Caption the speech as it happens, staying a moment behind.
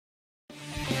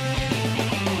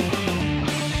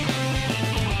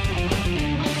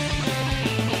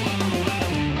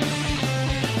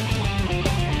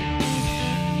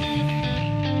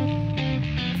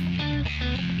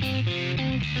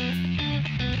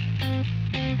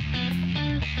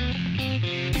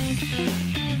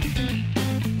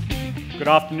Good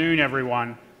afternoon,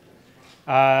 everyone.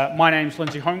 My name's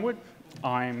Lindsay Holmwood.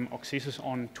 I'm Oxesis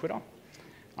on Twitter.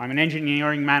 I'm an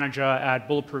engineering manager at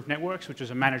Bulletproof Networks, which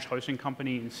is a managed hosting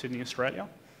company in Sydney, Australia.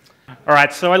 All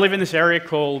right, so I live in this area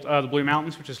called the Blue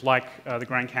Mountains, which is like the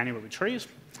Grand Canyon with the trees.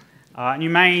 And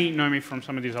you may know me from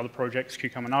some of these other projects,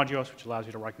 Cucumber Nagios, which allows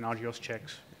you to write Nagios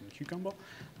checks in Cucumber.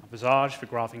 Visage for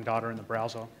graphing data in the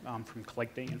browser from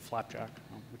Collecting and Flapjack,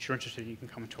 which you're interested in, you can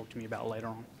come and talk to me about later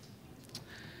on.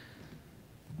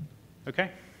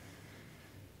 Okay.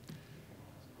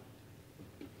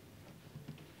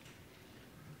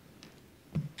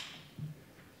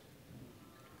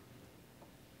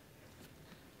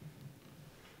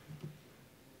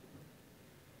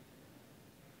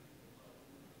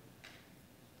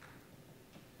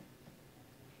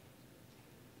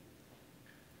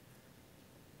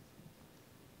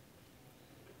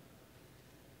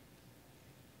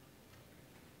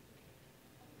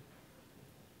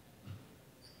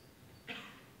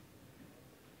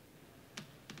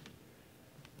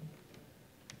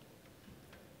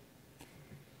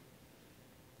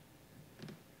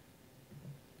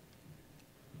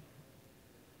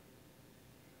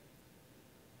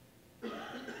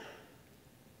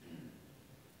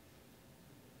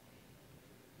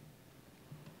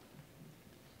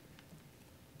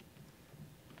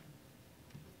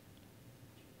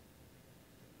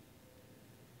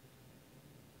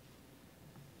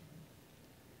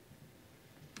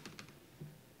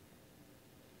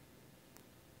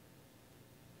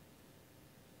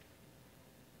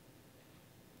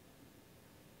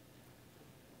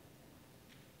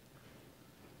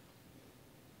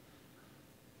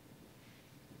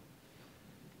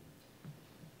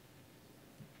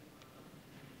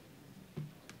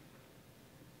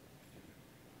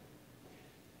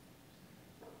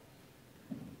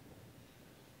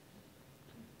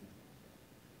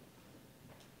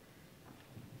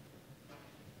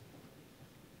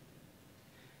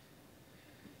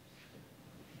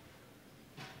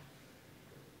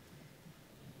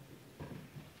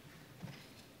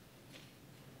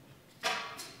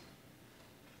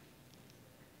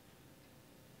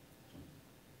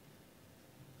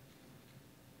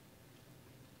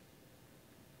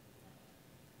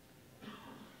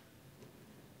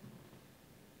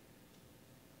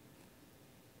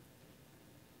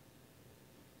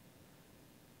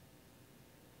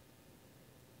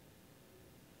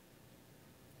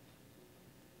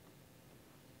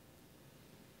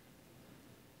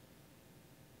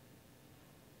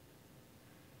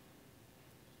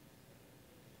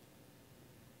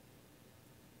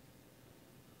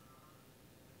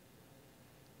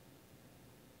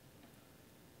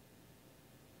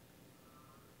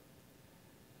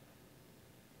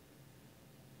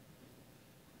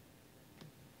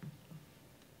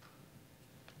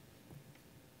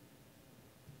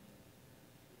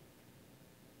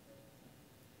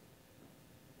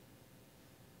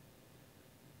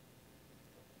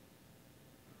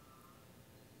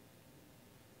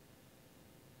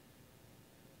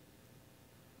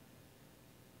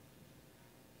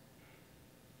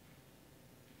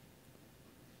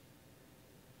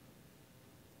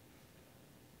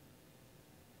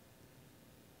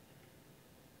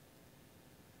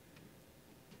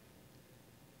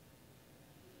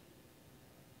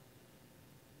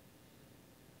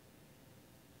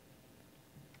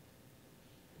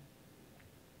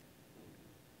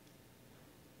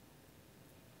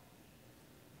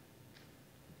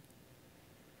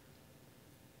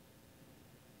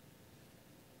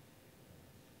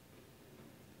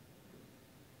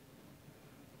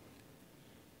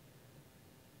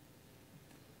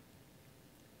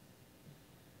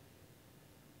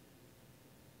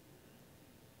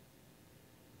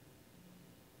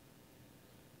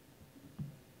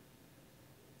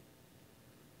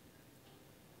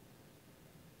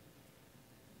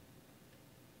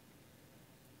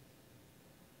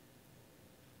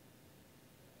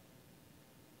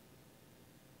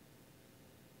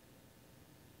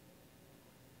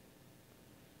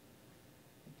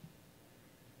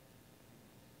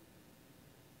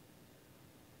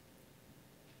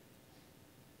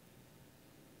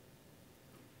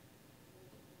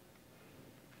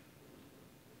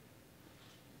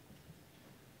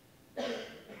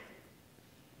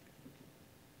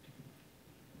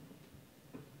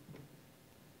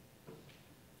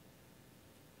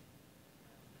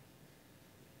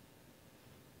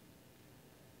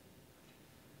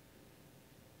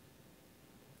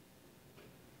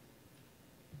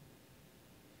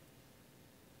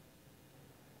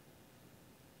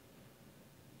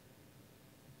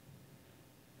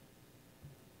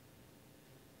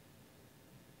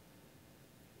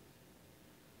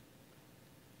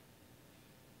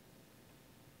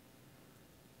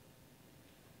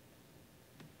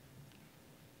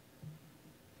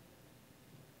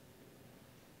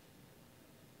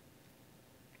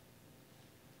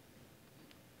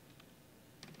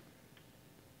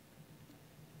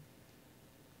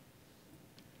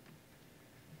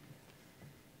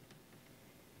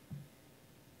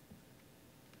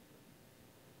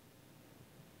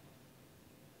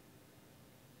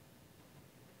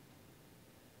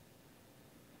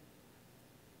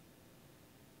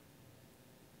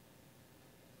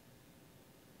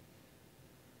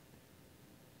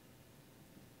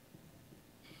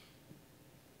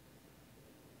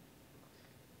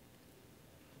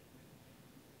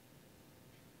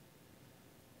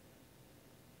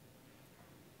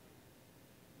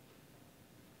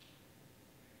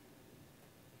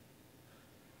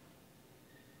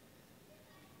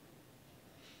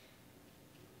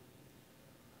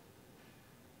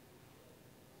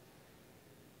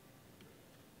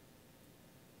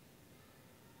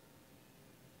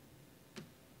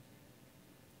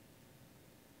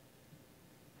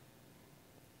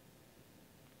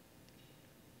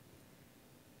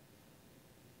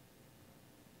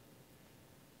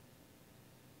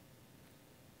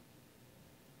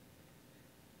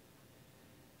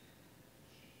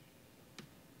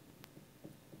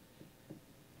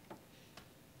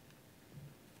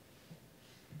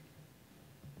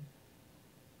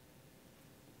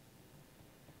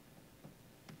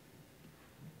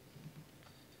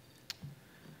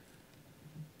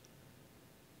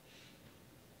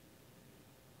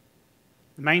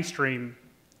 The mainstream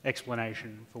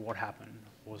explanation for what happened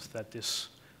was that this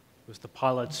was the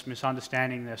pilots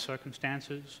misunderstanding their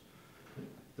circumstances,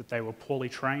 that they were poorly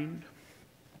trained,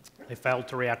 they failed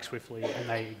to react swiftly, and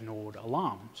they ignored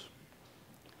alarms.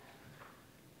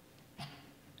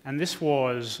 And this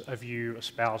was a view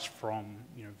espoused from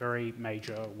very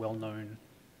major, well-known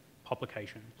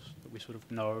publications that we sort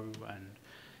of know and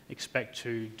expect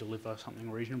to deliver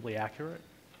something reasonably accurate,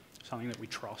 something that we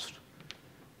trust.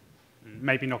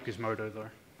 Maybe not Gizmodo, though.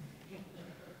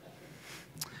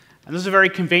 And this is a very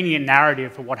convenient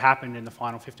narrative for what happened in the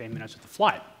final 15 minutes of the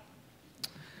flight.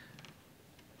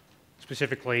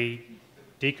 Specifically,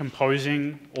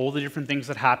 decomposing all the different things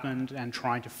that happened and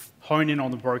trying to hone in on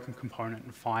the broken component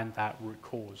and find that root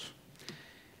cause.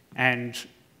 And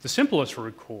the simplest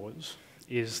root cause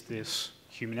is this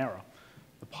human error.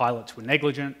 The pilots were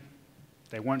negligent,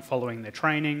 they weren't following their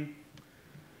training,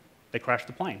 they crashed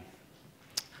the plane.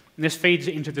 And this feeds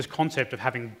into this concept of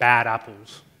having bad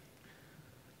apples,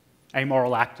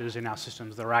 amoral actors in our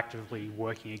systems that are actively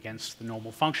working against the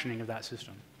normal functioning of that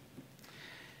system.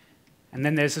 And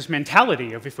then there's this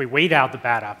mentality of if we weed out the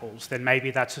bad apples, then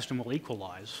maybe that system will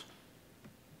equalize.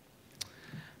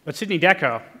 But Sidney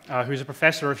Dekker, who's a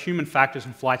professor of human factors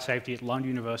and flight safety at Lund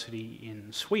University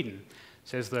in Sweden,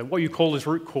 says that what you call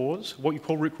root cause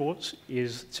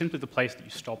is simply the place that you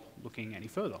stop looking any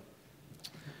further.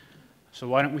 So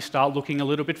why don't we start looking a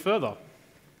little bit further?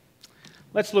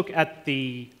 Let's look at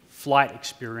the flight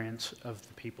experience of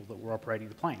the people that were operating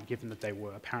the plane, given that they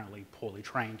were apparently poorly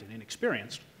trained and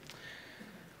inexperienced.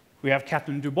 We have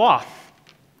Captain Dubois,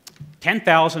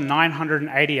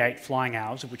 10,988 flying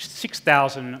hours, of which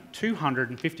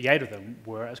 6,258 of them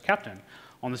were as captain.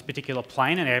 On this particular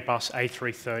plane, an Airbus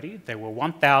A330, there were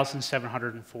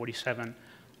 1,747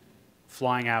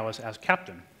 flying hours as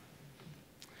captain.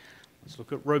 Let's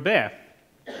look at Robert,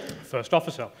 first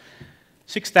officer.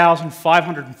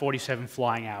 6,547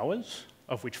 flying hours,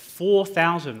 of which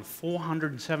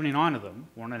 4,479 of them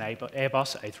were on an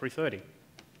Airbus A330.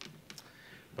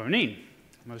 Bonin,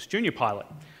 most junior pilot,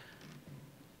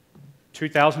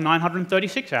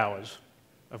 2,936 hours,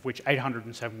 of which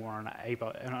 807 were on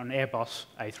an Airbus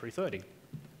A330.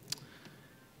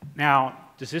 Now,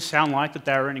 does this sound like that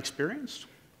they were inexperienced?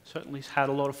 Certainly had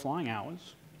a lot of flying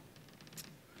hours.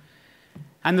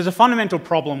 And there's a fundamental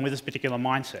problem with this particular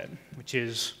mindset, which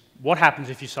is what happens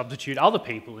if you substitute other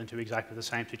people into exactly the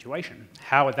same situation?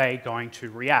 How are they going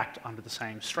to react under the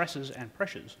same stresses and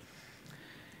pressures?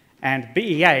 And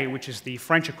BEA, which is the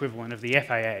French equivalent of the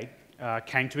FAA,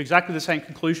 came to exactly the same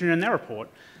conclusion in their report.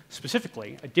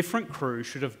 Specifically, a different crew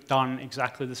should have done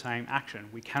exactly the same action.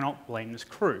 We cannot blame this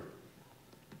crew.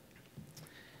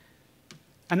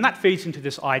 And that feeds into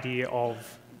this idea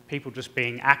of people just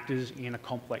being actors in a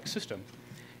complex system.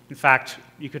 In fact,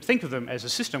 you could think of them as a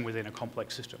system within a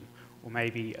complex system, or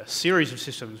maybe a series of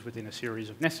systems within a series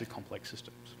of nested complex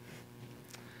systems.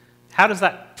 How does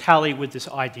that tally with this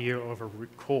idea of a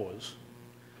root cause?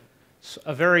 It's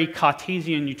a very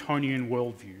Cartesian Newtonian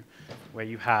worldview, where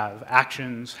you have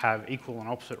actions have equal and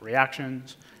opposite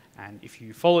reactions, and if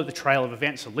you follow the trail of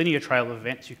events, a linear trail of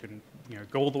events, you can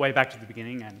go all the way back to the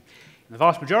beginning, and in the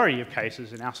vast majority of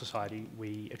cases in our society,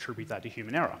 we attribute that to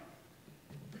human error.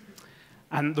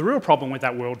 And the real problem with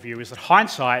that worldview is that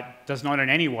hindsight does not in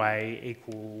any way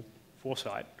equal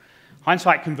foresight.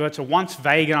 Hindsight converts a once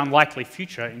vague and unlikely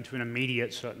future into an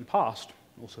immediate certain past,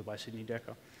 also by Sidney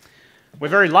Dekker. We're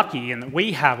very lucky in that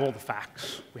we have all the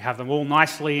facts. We have them all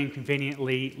nicely and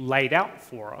conveniently laid out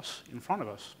for us in front of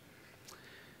us.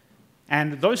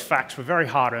 And those facts were very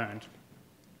hard-earned.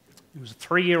 It was a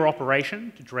 3-year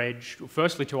operation to dredge,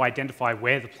 firstly to identify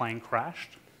where the plane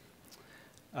crashed,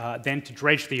 then to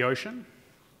dredge the ocean,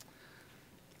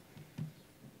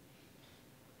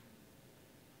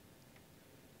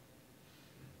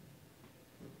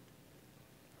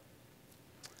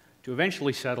 to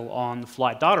eventually settle on the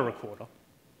flight data recorder.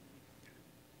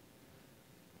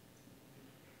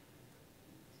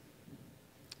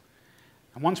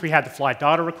 And once we had the flight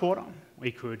data recorder, we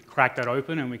could crack that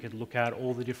open and we could look at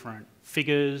all the different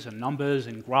figures and numbers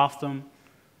and graph them.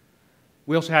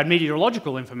 We also had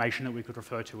meteorological information that we could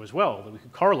refer to as well, that we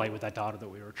could correlate with that data that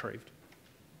we retrieved.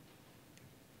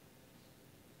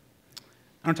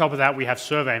 And on top of that, we have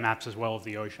survey maps as well of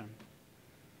the ocean.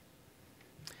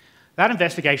 That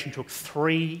investigation took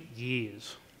 3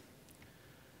 years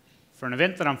for an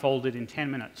event that unfolded in 10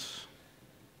 minutes.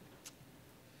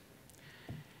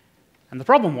 And the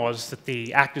problem was that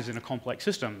the actors in a complex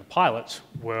system, the pilots,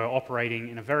 were operating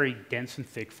in a very dense and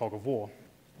thick fog of war.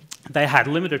 They had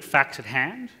limited facts at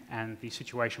hand, and the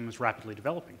situation was rapidly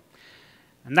developing.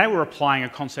 And they were applying a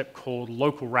concept called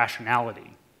local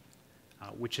rationality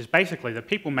which is basically that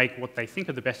people make what they think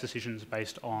are the best decisions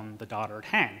based on the data at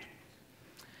hand.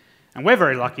 And we're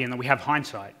very lucky in that we have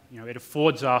hindsight. It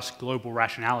affords us global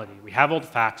rationality. We have all the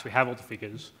facts, we have all the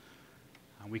figures,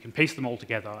 we can piece them all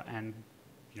together and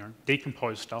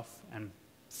decompose stuff and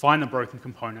find the broken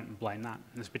component and blame that.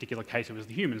 In this particular case, it was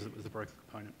the humans that was the broken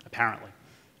component, apparently.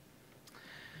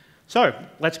 So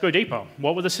let's go deeper.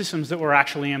 What were the systems that were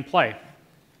actually in play?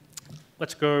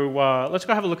 Let's go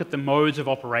have a look at the modes of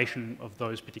operation of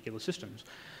those particular systems.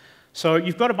 So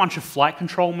you've got a bunch of flight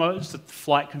control modes that the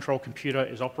flight control computer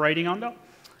is operating under,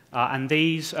 and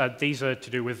these are to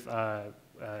do with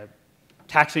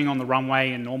taxiing on the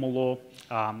runway in normal law,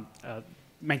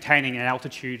 maintaining an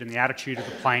altitude and the attitude of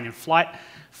the plane in flight,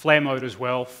 flare mode as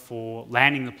well for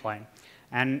landing the plane.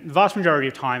 And the vast majority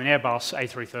of time, an Airbus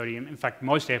A330, in fact,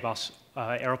 most Airbus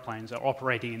aeroplanes are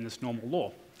operating in this normal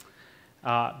law.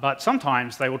 But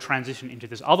sometimes they will transition into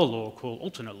this other law called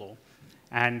alternate law.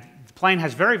 And the plane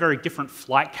has very, very different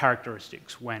flight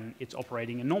characteristics when it's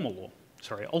operating in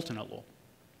alternate law.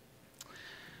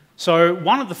 So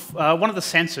one of the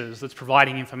sensors that's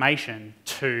providing information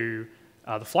to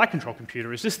the flight control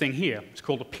computer is this thing here. It's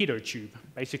called a pitot tube.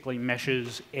 Basically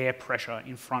measures air pressure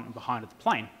in front and behind of the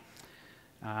plane.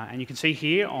 And you can see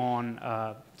here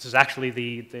this is actually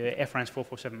the Air France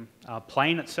 447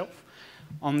 plane itself.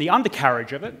 On the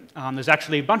undercarriage of it, there's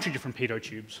actually a bunch of different pitot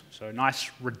tubes. So a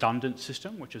nice redundant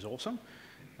system, which is awesome.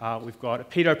 We've got a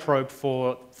pitot probe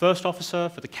for first officer,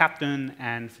 for the captain,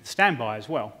 and for the standby as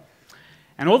well.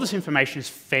 And all this information is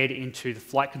fed into the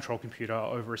flight control computer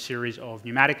over a series of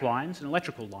pneumatic lines and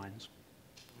electrical lines.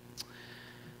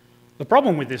 The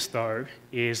problem with this, though,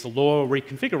 is the law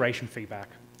reconfiguration feedback.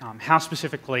 How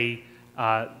specifically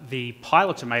the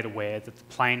pilots are made aware that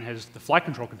the flight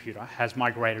control computer has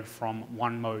migrated from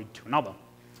one mode to another.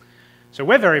 So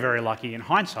we're very, very lucky in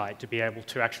hindsight to be able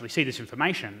to actually see this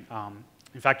information.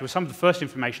 In fact, it was some of the first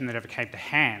information that ever came to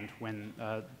hand when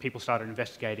people started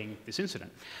investigating this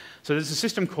incident. So there's a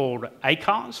system called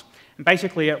ACARS, and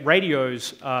basically it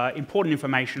radios important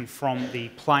information from the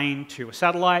plane to a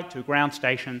satellite, to a ground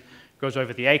station, goes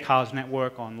over the ACARS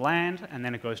network on land, and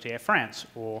then it goes to Air France,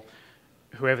 or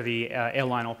whoever the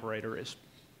airline operator is.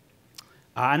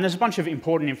 And there's a bunch of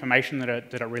important information that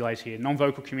it relays here.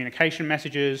 Non-vocal communication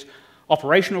messages,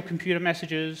 operational computer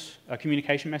messages,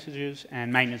 communication messages,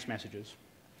 and maintenance messages.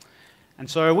 And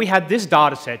so we had this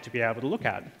data set to be able to look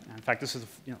at. In fact, this is,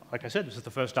 like I said, this is the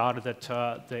first data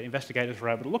that the investigators were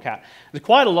able to look at. There's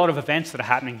quite a lot of events that are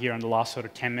happening here in the last sort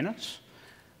of 10 minutes.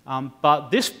 But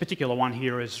this particular one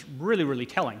here is really, really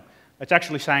telling. It's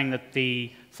actually saying that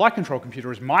the flight control computer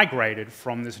has migrated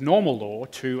from this normal law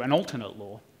to an alternate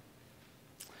law.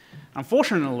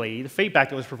 Unfortunately, the feedback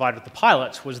that was provided to the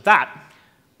pilots was that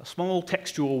a small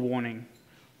textual warning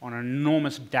on an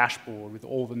enormous dashboard with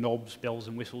all the knobs, bells,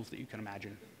 and whistles that you can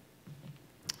imagine.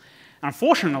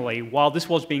 Unfortunately, while this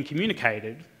was being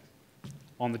communicated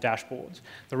on the dashboards,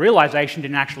 the realization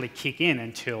didn't actually kick in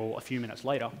until a few minutes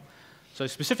later. So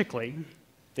specifically,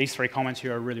 these three comments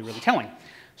here are really, really telling.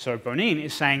 So Bonin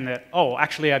is saying that, oh,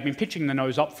 actually, I've been pitching the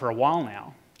nose up for a while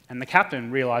now. And the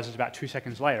captain realizes about 2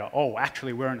 seconds later, oh,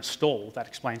 actually, we're in a stall. That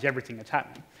explains everything that's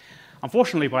happening.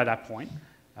 Unfortunately, by that point,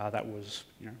 that was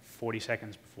 40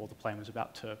 seconds before the plane was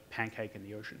about to pancake in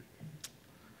the ocean.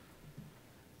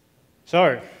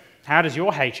 So how does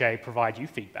your HA provide you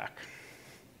feedback?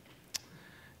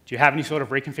 Do you have any sort of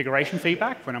reconfiguration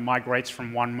feedback when it migrates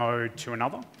from one mode to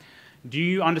another? Do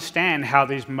you understand how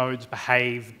these modes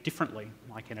behave differently,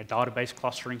 like in a database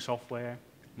clustering software,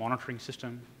 monitoring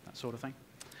system, that sort of thing?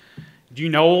 Do you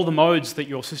know all the modes that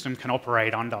your system can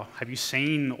operate under? Have you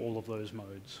seen all of those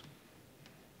modes?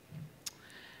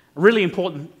 A really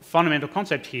important fundamental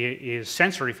concept here is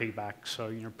sensory feedback,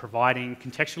 so providing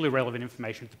contextually relevant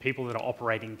information to people that are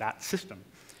operating that system.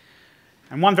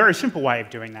 And one very simple way of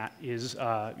doing that is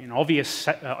an obvious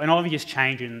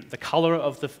change in the color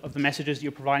of the messages that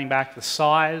you're providing back, the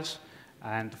size,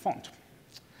 and the font.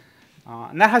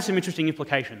 And that has some interesting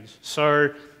implications.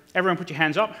 So everyone put your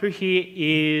hands up. Who here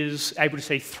is able to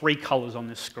see 3 colors on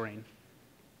this screen?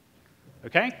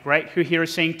 Okay, great. Who here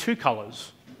is seeing 2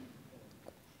 colors?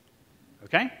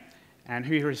 Okay, and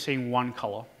who here is seeing 1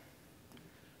 color?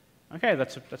 Okay,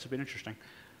 that's a bit interesting.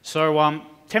 So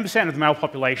 10% of the male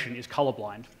population is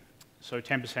colorblind. So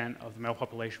 10% of the male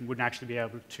population wouldn't actually be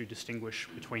able to distinguish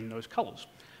between those colors.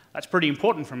 That's pretty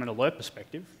important from an alert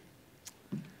perspective.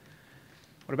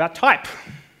 What about type?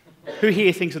 Who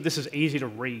here thinks that this is easy to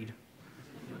read?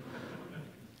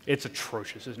 It's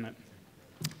atrocious, isn't it?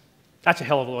 That's a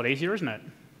hell of a lot easier, isn't it?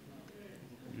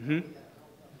 Mm-hmm.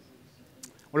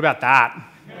 What about that?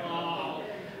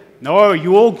 No,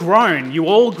 you all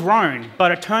groan.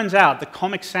 But it turns out that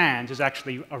Comic Sans is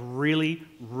actually a really,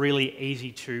 really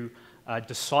easy to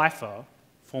decipher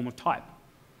form of type.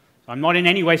 So I'm not in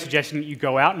any way suggesting that you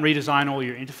go out and redesign all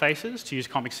your interfaces to use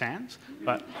Comic Sans,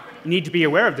 but you need to be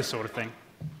aware of this sort of thing.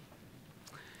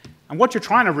 And what you're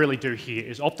trying to really do here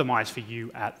is optimize for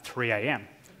you at 3 a.m.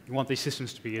 You want these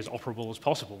systems to be as operable as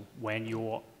possible when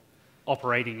you're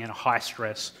operating in a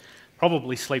high-stress,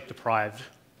 probably sleep-deprived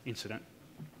incident.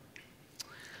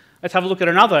 Let's have a look at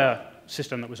another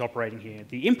system that was operating here,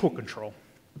 the input control,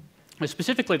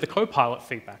 specifically the co-pilot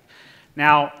feedback.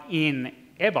 Now, in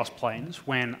Airbus planes,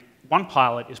 when one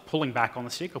pilot is pulling back on the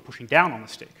stick or pushing down on the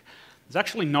stick, there's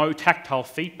actually no tactile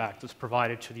feedback that's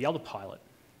provided to the other pilot.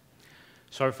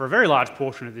 So for a very large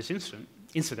portion of this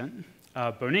incident,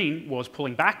 Bonin was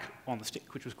pulling back on the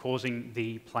stick, which was causing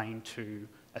the plane to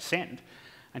ascend,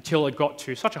 until it got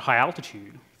to such a high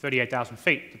altitude, 38,000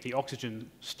 feet, that the oxygen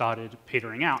started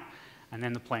petering out, and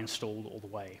then the plane stalled all the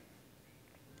way.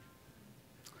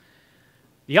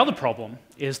 The other problem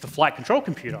is the flight control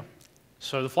computer.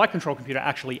 So the flight control computer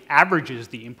actually averages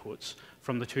the inputs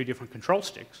from the two different control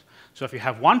sticks. So if you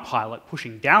have one pilot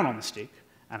pushing down on the stick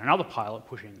and another pilot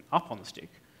pushing up on the stick,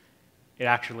 it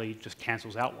actually just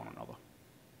cancels out one another.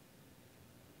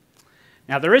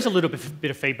 Now, there is a little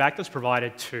bit of feedback that's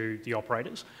provided to the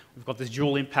operators. We've got this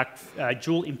dual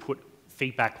input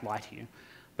feedback light here.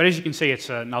 But as you can see, it's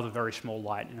another very small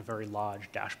light in a very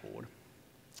large dashboard.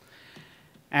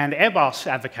 And Airbus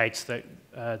advocates that,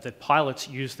 that pilots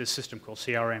use this system called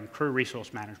CRM, Crew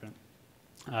Resource Management,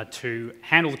 to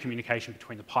handle the communication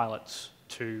between the pilots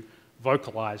to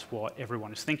vocalize what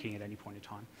everyone is thinking at any point in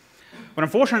time. But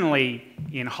unfortunately,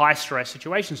 in high-stress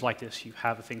situations like this, you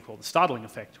have a thing called the startling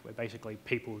effect, where basically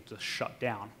people just shut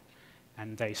down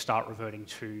and they start reverting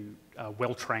to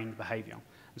well-trained behavior.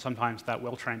 And sometimes that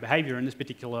well-trained behavior in this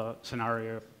particular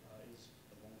scenario is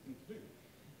the wrong thing to do.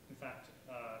 In fact,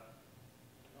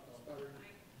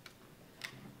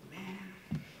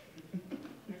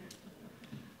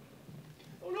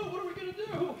 oh no, what are we going to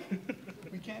do?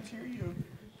 We can't hear you.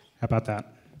 How about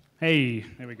that? Hey,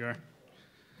 there we go.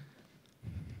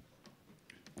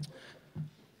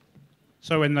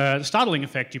 So in the startling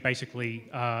effect, you basically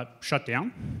shut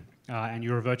down and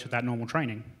you revert to that normal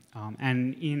training.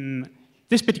 And in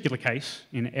this particular case,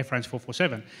 in Air France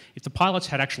 447, if the pilots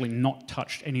had actually not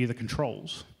touched any of the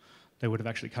controls, they would have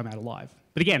actually come out alive.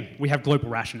 But again, we have global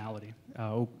rationality.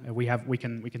 We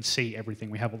can see everything.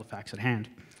 We have all the facts at hand.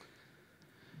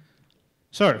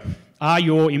 So, are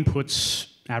your inputs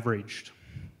averaged?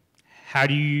 How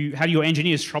do your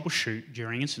engineers troubleshoot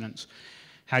during incidents?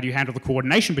 How do you handle the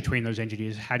coordination between those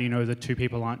engineers? How do you know that two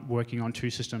people aren't working on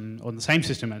the same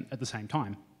system at the same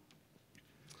time?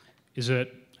 Is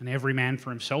it an every man for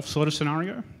himself sort of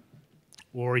scenario?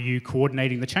 Or are you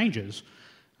coordinating the changes?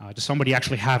 Does somebody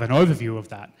actually have an overview of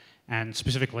that? And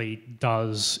specifically,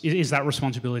 is that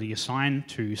responsibility assigned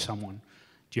to someone?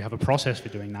 Do you have a process for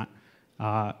doing that?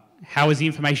 How is the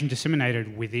information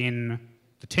disseminated within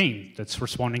the team that's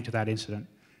responding to that incident?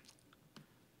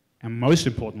 And most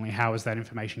importantly, how is that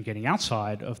information getting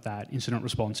outside of that incident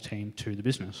response team to the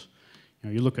business? You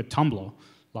know, you look at Tumblr.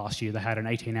 Last year, they had an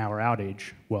 18-hour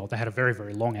outage. Well, they had a very,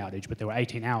 very long outage, but there were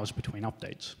 18 hours between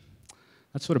updates.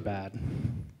 That's sort of bad.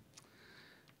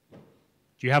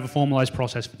 Do you have a formalized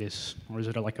process for this? Or is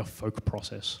it like a folk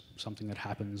process, something that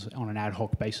happens on an ad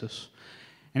hoc basis?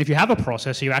 And if you have a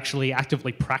process, are you actually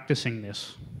actively practicing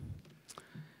this?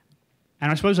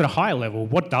 And I suppose at a higher level,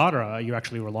 what data are you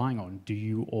actually relying on? Are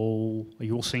you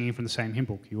all singing from the same hymn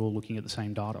book? Are you all looking at the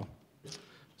same data? It's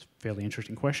a fairly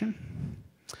interesting question.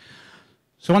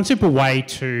 So one simple way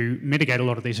to mitigate a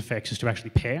lot of these effects is to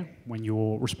actually pair when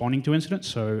you're responding to incidents.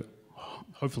 So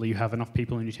hopefully you have enough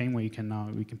people in your team where you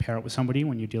can pair up with somebody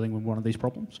when you're dealing with one of these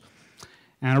problems.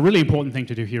 And a really important thing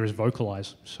to do here is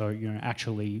vocalize. So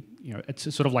actually,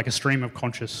 it's sort of like a stream of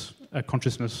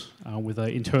consciousness with an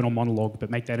internal monologue,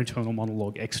 but make that internal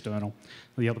monologue external.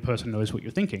 The other person knows what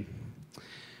you're thinking.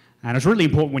 And it's really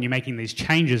important when you're making these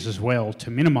changes as well to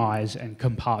minimize and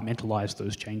compartmentalize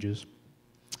those changes.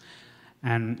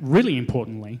 And really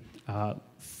importantly,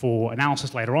 for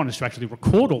analysis later on, is to actually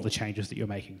record all the changes that you're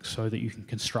making so that you can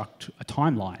construct a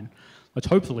timeline that's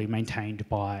hopefully maintained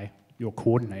by your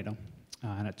coordinator.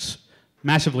 And it's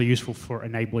massively useful for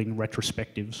enabling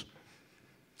retrospectives.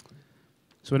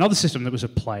 So another system that was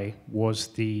at play was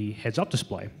the heads-up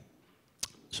display.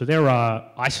 So there are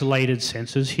isolated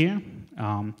sensors here.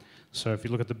 So if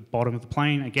you look at the bottom of the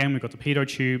plane, again, we've got the pitot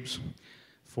tubes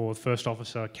for first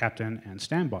officer, captain, and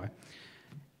standby.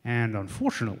 And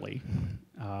unfortunately,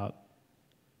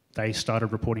 they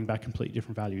started reporting back completely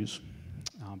different values.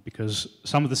 because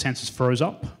some of the sensors froze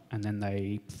up, and then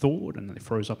they thawed, and then they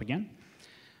froze up again.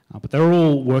 But they're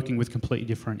all working with completely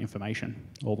different information,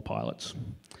 all the pilots.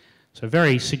 So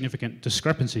very significant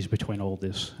discrepancies between all of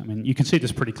this. I mean, you can see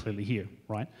this pretty clearly here,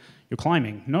 right? You're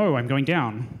climbing. No, I'm going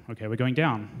down. Okay, we're going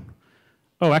down.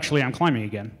 Oh, actually, I'm climbing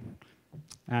again.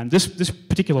 And this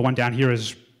particular one down here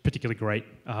is particularly great.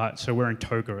 So we're in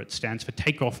TOGA. It stands for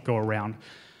Take Off, Go Around.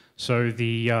 So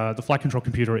the flight control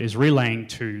computer is relaying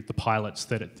to the pilots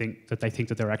that they think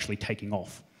that they're actually taking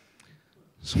off.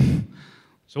 So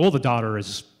all the data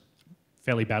is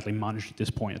fairly badly munged at this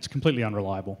point. It's completely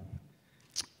unreliable.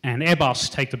 And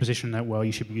Airbus take the position that, well,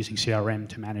 you should be using CRM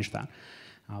to manage that.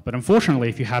 But unfortunately,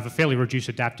 if you have a fairly reduced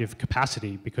adaptive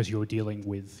capacity because you're dealing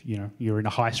with, you're in a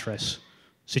high-stress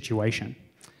situation,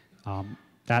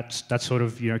 that sort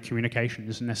of communication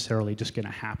isn't necessarily just going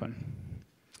to happen.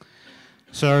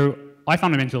 So I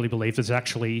fundamentally believe there's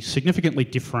actually significantly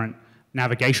different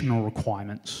navigational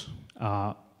requirements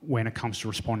when it comes to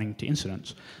responding to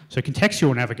incidents. So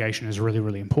contextual navigation is really,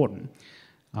 really important.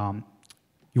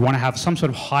 You want to have some sort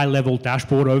of high-level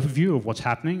dashboard overview of what's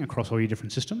happening across all your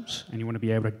different systems, and you want to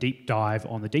be able to deep dive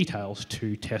on the details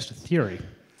to test a theory.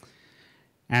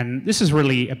 And this is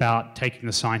really about taking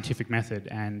the scientific method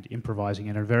and improvising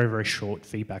in a very, very short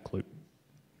feedback loop.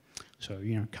 So,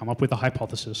 come up with a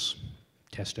hypothesis,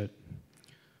 test it,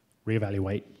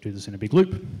 reevaluate, do this in a big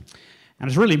loop. And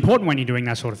it's really important when you're doing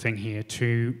that sort of thing here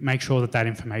to make sure that that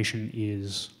information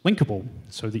is linkable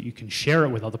so that you can share it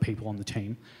with other people on the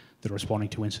team that are responding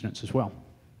to incidents as well.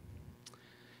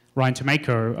 Ryan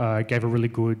Tomeko gave a really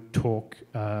good talk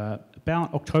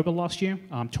about October last year,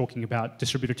 talking about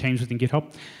distributed teams within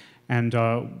GitHub. And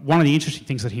one of the interesting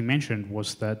things that he mentioned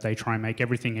was that they try and make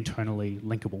everything internally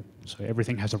linkable. So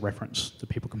everything has a reference that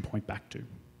people can point back to.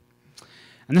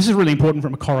 And this is really important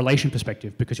from a correlation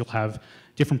perspective because you'll have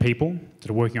different people that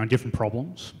are working on different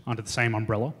problems under the same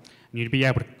umbrella. And you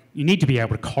need to be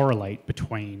able to correlate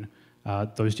between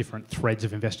those different threads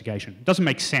of investigation. It doesn't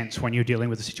make sense when you're dealing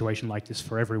with a situation like this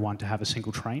for everyone to have a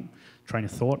single train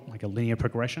of thought, like a linear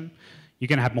progression. You're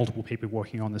going to have multiple people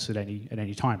working on this at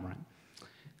any time,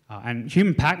 right? And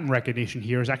human pattern recognition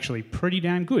here is actually pretty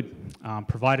damn good,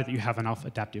 provided that you have enough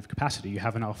adaptive capacity, you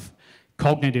have enough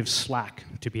cognitive slack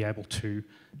to be able to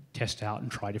test out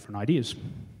and try different ideas.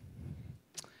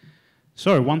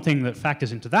 So one thing that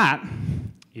factors into that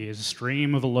is a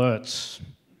stream of alerts.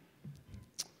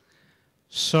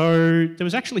 So there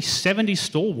was actually 70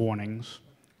 stall warnings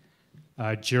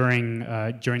during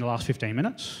the last 15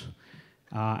 minutes.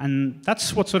 And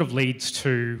that's what sort of leads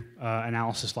to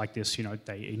analysis like this.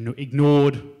 They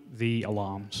ignored the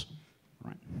alarms.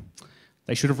 Right?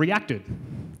 They should have reacted.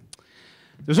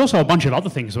 There's also a bunch of other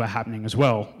things that were happening as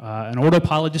well. An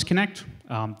autopilot disconnect.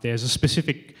 There's a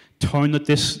specific tone that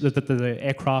the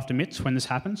aircraft emits when this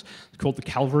happens. It's called the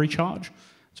cavalry charge.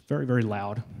 It's very, very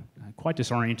loud, quite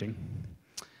disorienting.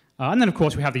 And then, of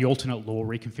course, we have the alternate law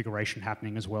reconfiguration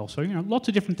happening as well. So, lots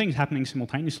of different things happening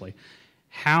simultaneously.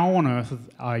 How on earth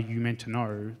are you meant to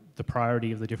know the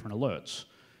priority of the different alerts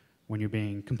when you're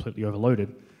being completely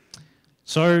overloaded?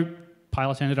 So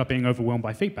pilots ended up being overwhelmed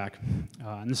by feedback.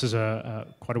 And this is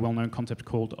quite a well-known concept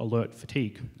called alert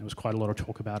fatigue. There was quite a lot of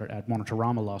talk about it at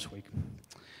Monitorama last week.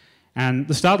 And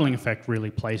the startling effect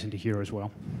really plays into here as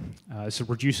well. So it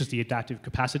reduces the adaptive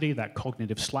capacity, that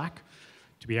cognitive slack,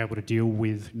 to be able to deal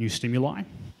with new stimuli.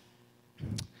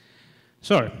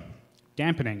 So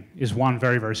dampening is one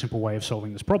very, very simple way of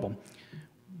solving this problem.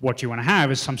 What you want to have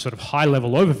is some sort of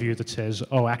high-level overview that says,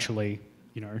 oh, actually,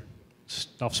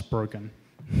 stuff's broken.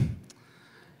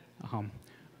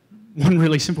 One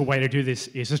really simple way to do this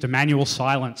is just a manual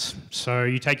silence. So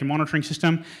you take your monitoring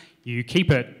system, you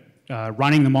keep it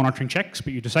running the monitoring checks,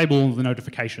 but you disable all the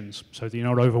notifications so that you're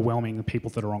not overwhelming the people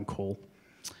that are on call.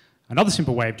 Another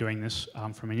simple way of doing this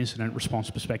from an incident response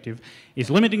perspective is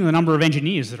limiting the number of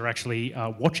engineers that are actually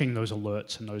watching those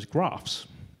alerts and those graphs.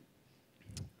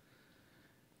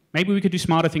 Maybe we could do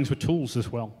smarter things with tools as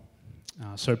well.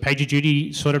 So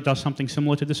PagerDuty sort of does something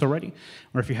similar to this already,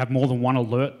 where if you have more than one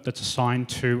alert that's assigned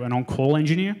to an on-call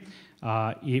engineer,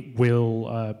 it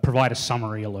will provide a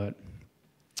summary alert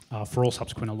for all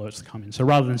subsequent alerts that come in. So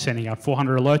rather than sending out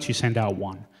 400 alerts, you send out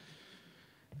one.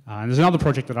 And there's another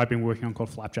project that I've been working on called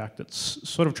Flapjack that's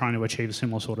sort of trying to achieve a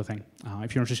similar sort of thing.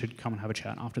 If you're interested, come and have a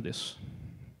chat after this.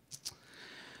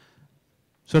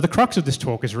 So the crux of this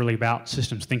talk is really about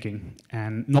systems thinking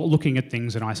and not looking at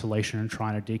things in isolation and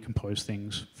trying to decompose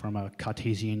things from a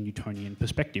Cartesian, Newtonian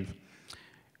perspective.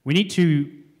 We need to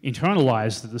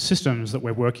internalize that the systems that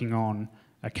we're working on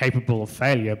are capable of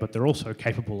failure, but they're also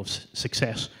capable of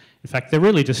success. In fact, they're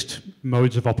really just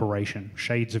modes of operation,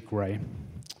 shades of grey.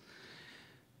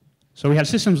 So we have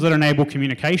systems that enable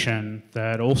communication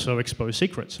that also expose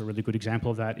secrets. A really good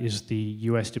example of that is the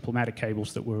US diplomatic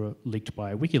cables that were leaked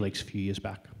by WikiLeaks a few years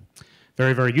back.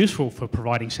 Very, very useful for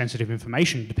providing sensitive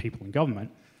information to people in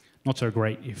government. Not so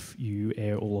great if you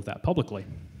air all of that publicly.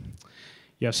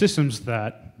 You have systems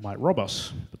that might rob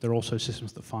us, but they're also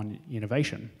systems that fund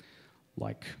innovation,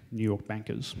 like New York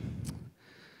bankers.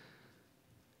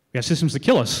 We have systems that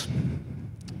kill us,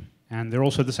 and they're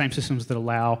also the same systems that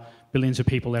allow billions of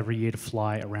people every year to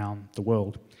fly around the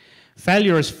world.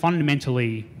 Failure is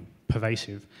fundamentally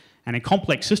pervasive, and in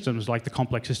complex systems, like the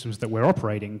complex systems that we're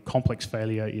operating, complex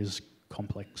failure is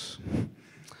complex.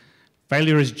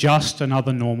 Failure is just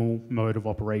another normal mode of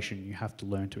operation. You have to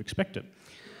learn to expect it.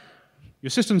 Your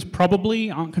systems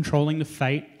probably aren't controlling the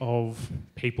fate of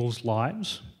people's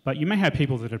lives, but you may have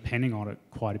people that are depending on it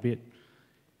quite a bit.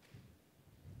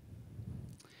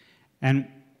 And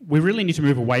we really need to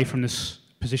move away from this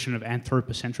position of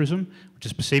anthropocentrism, which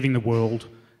is perceiving the world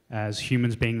as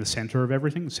humans being the center of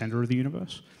everything, the center of the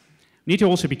universe. We need to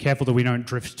also be careful that we don't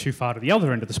drift too far to the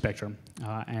other end of the spectrum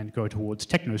and go towards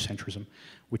technocentrism,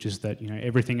 which is that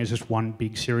everything is just one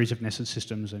big series of nested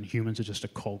systems and humans are just a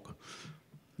cog,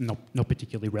 not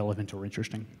particularly relevant or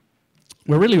interesting.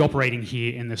 We're really operating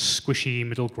here in this squishy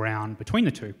middle ground between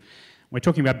the two. We're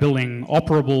talking about building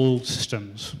operable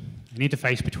systems, an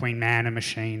interface between man and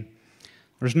machine.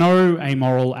 There's no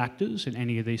amoral actors in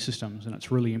any of these systems, and it's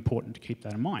really important to keep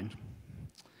that in mind.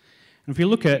 And if you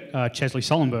look at Chesley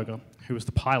Sullenberger, who was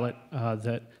the pilot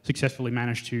that successfully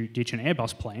managed to ditch an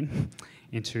Airbus plane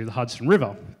into the Hudson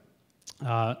River,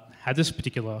 had this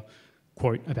particular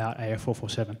quote about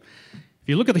AF447. If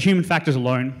you look at the human factors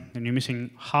alone, then you're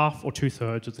missing half or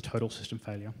 2/3 of the total system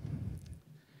failure.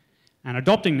 And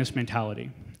adopting this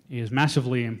mentality is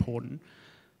massively important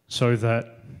so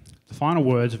that the final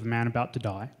words of a man about to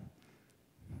die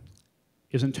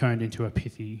isn't turned into a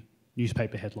pithy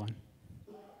newspaper headline.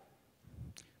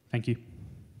 Thank you.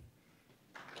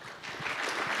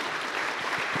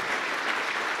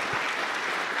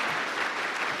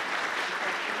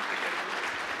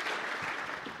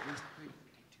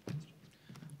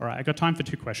 All right, I got time for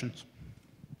 2 questions.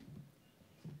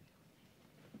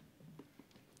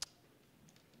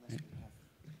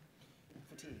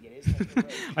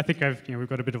 I think we've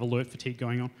got a bit of alert fatigue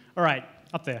going on. All right,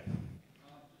 up there.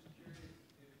 Just curious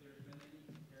if there's been any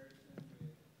comparison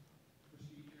with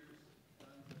procedures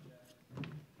done such as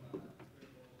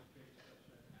critical space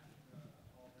such as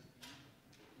Holmwood,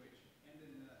 which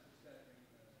ended in success in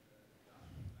the document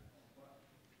platform. But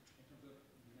in terms of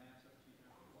mass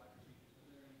execution of flight procedures,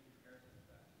 is there any comparison to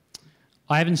that?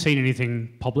 I haven't seen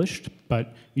anything published,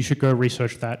 but you should go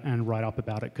research that and write up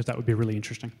about it because that would be really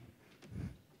interesting.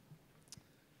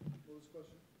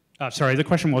 Sorry, the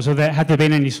question was, had there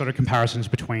been any sort of comparisons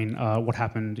between what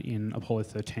happened in Apollo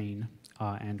 13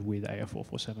 and with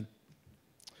AF447?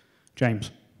 James.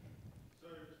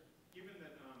 So, given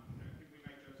that we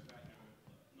make jokes about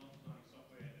not designing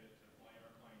software to fly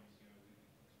aeroplanes, we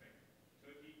expect. So,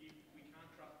 if we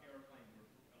can't trust aeroplanes or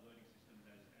alerting systems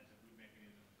as a good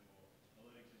mechanism for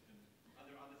alerting systems, are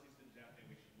there other systems out there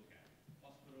we should look at?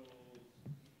 Hospitals,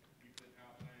 nuclear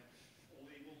power plants, all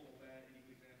evil, all bad, any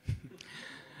good examples?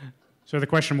 So the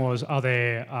question was, are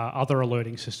there other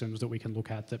alerting systems that we can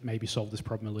look at that maybe solve this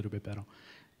problem a little bit better?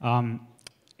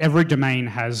 Every domain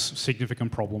has significant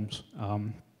problems.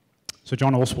 So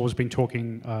John Oswald has been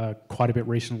talking quite a bit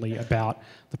recently about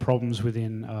the problems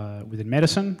within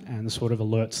medicine and the sort of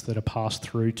alerts that are passed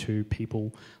through to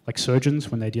people like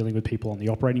surgeons when they're dealing with people on the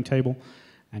operating table,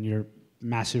 and you're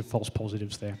massive false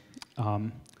positives there.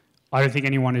 I don't think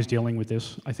anyone is dealing with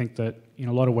this. I think that in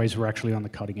a lot of ways we're actually on the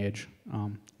cutting edge.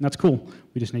 And that's cool.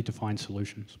 We just need to find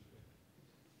solutions.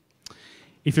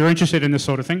 If you're interested in this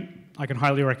sort of thing, I can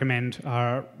highly recommend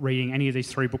reading any of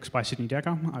these 3 books by Sidney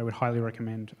Dekker. I would highly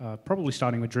recommend probably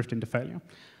starting with Drift into Failure.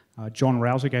 John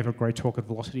Rouser gave a great talk at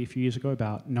Velocity a few years ago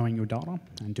about knowing your data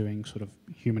and doing sort of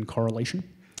human correlation.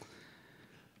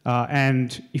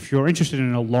 And if you're interested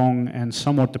in a long and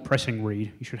somewhat depressing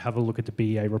read, you should have a look at the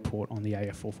BEA report on the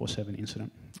AF447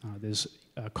 incident. There's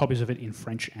copies of it in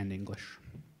French and English.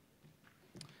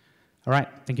 All right,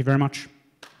 thank you very much.